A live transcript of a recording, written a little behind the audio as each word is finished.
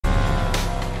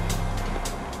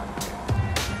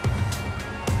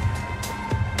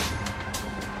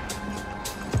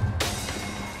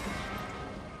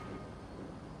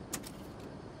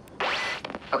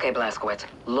Okay, Blazkowicz.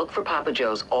 Look for Papa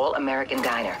Joe's All-American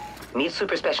Diner. Meet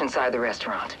Super Special inside the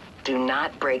restaurant. Do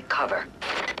not break cover.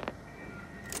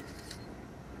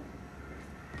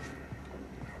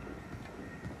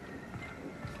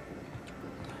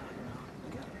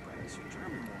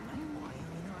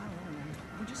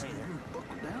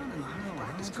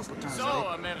 So,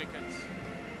 Americans,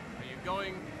 are you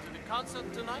going to the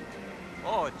concert tonight?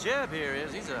 Oh, Jeb here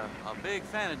is. He's a big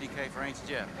fan of DK for ain't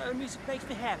Jeb. The music makes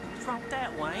me happy. What's wrong with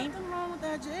that, Wayne? Nothing wrong with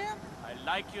that, Jeb. I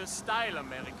like your style,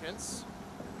 Americans.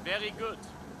 Very good.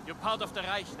 You're part of the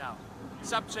Reich now.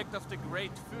 Subject of the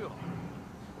great Führer.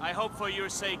 I hope for your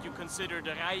sake you consider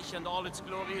the Reich and all its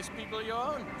glorious people your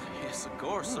own. Yes, of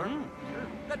course, sir.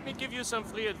 Let me give you some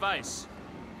free advice.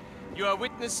 You are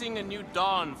witnessing a new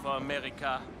dawn for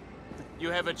America. You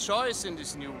have a choice in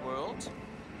this new world,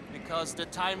 because the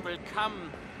time will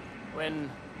come when,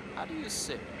 how do you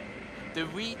say, the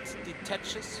wheat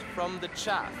detaches from the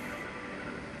chaff.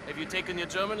 Have you taken your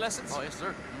German lessons? Oh, yes,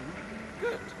 sir.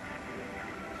 Good.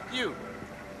 You,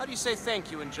 how do you say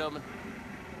thank you in German?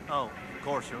 Oh, of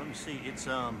course, sir. Let me see. It's,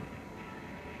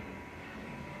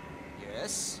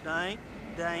 Yes.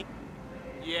 dank,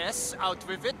 Yes, out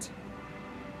with it.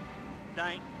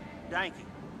 danky.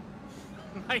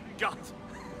 My God.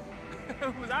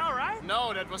 Was that all right?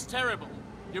 No, that was terrible.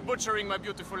 You're butchering my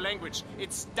beautiful language.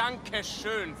 It's Danke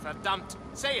schön, verdammt.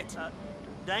 Say it.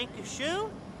 Danke schön?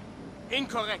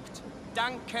 Incorrect.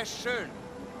 Danke schön.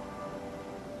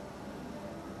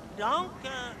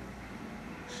 Danke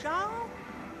schön?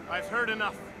 I've heard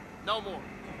enough. No more.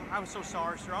 I'm so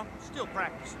sorry, sir. I'm still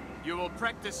practicing. You will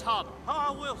practice harder. Oh,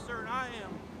 I will, sir, and I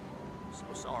am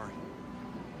so sorry.